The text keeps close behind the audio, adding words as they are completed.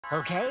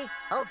Okay,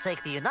 I'll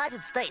take the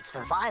United States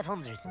for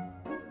 500.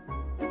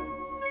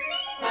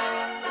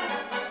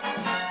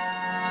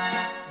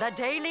 The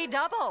Daily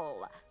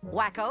Double.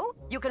 Wakko,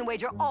 you can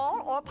wager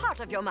all or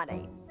part of your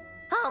money.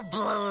 I'll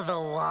blow the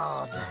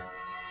wad.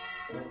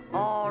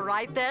 All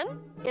right, then.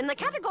 In the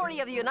category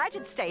of the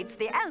United States,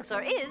 the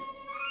answer is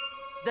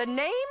the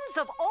names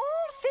of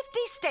all 50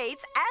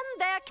 states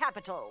and their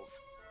capitals.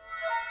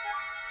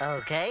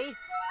 Okay.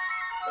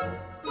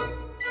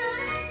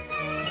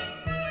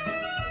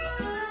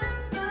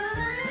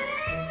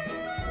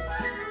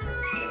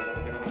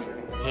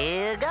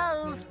 Here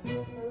goes.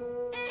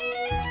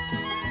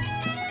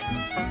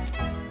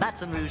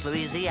 Baton Rouge,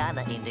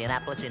 Louisiana,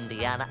 Indianapolis,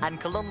 Indiana, and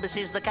Columbus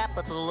is the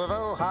capital of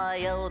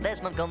Ohio.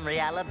 There's Montgomery,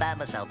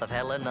 Alabama, south of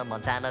Helena,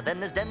 Montana. Then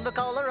there's Denver,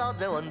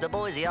 Colorado, under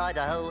Boise,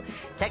 Idaho.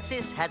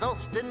 Texas has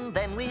Austin,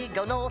 then we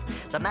go north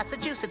to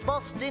Massachusetts,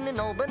 Boston, and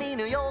Albany,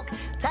 New York.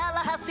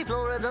 Tallahassee,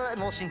 Florida,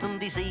 and Washington,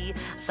 D.C.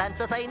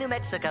 Santa Fe, New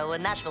Mexico,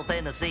 and Nashville,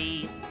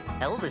 Tennessee.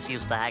 Elvis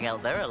used to hang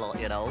out there a lot,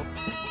 you know.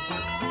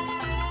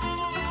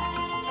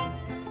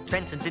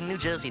 Trenton's in New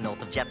Jersey,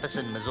 north of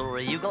Jefferson,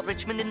 Missouri. You got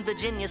Richmond in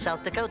Virginia,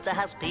 South Dakota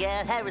has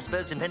Pierre.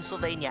 Harrisburg's in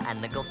Pennsylvania,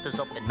 and Augusta's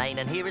up in Maine.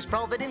 And here is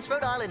Providence,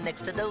 Rhode Island,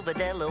 next to Dover,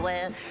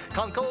 Delaware.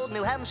 Concord,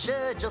 New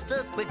Hampshire, just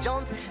a quick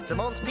jaunt to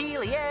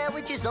Montpelier,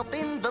 which is up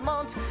in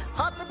Vermont.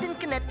 Hartford's in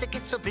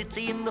Connecticut, so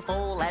pretty in the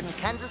fall. And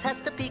Kansas has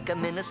Topeka,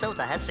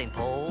 Minnesota has St.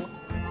 Paul.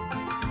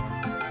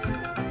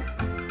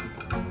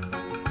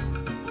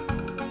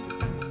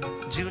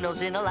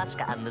 Juneau's in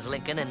Alaska, and there's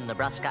Lincoln in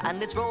Nebraska,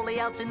 and it's Raleigh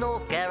out in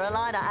North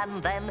Carolina,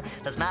 and then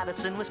there's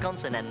Madison,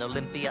 Wisconsin, and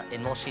Olympia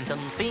in Washington,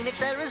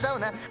 Phoenix,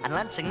 Arizona, and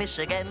Lansing,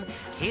 Michigan.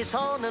 Here's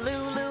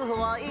Honolulu,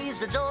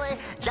 Hawaii's a joy,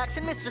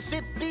 Jackson,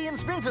 Mississippi, and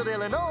Springfield,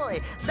 Illinois,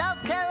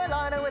 South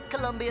Carolina with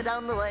Columbia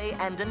down the way,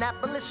 and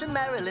Annapolis in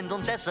Maryland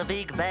on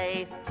Chesapeake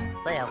Bay.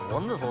 They have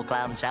wonderful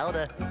clam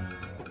chowder.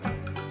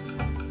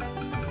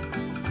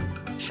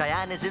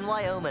 Cheyenne is in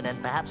Wyoming,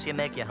 and perhaps you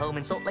make your home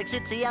in Salt Lake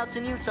City out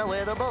in Utah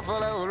where the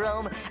buffalo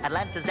roam.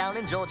 Atlanta's down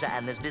in Georgia,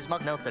 and there's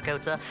Bismarck, North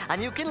Dakota,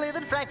 and you can live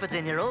in Frankfort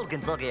in your old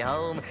Kentucky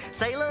home.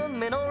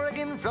 Salem in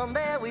Oregon, from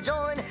there we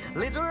join.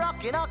 Little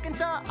Rock in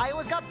Arkansas,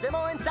 Iowa's got Des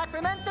Moines,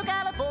 Sacramento,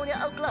 California,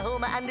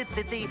 Oklahoma and its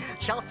city,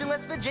 Charleston,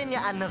 West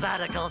Virginia, and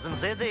Nevada, Carson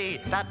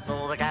City. That's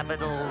all the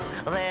capitals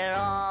there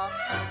are.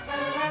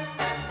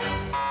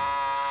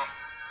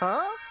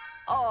 Huh?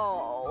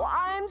 Oh,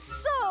 I'm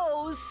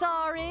so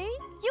sorry.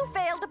 You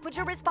failed to put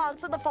your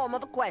response in the form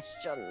of a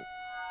question.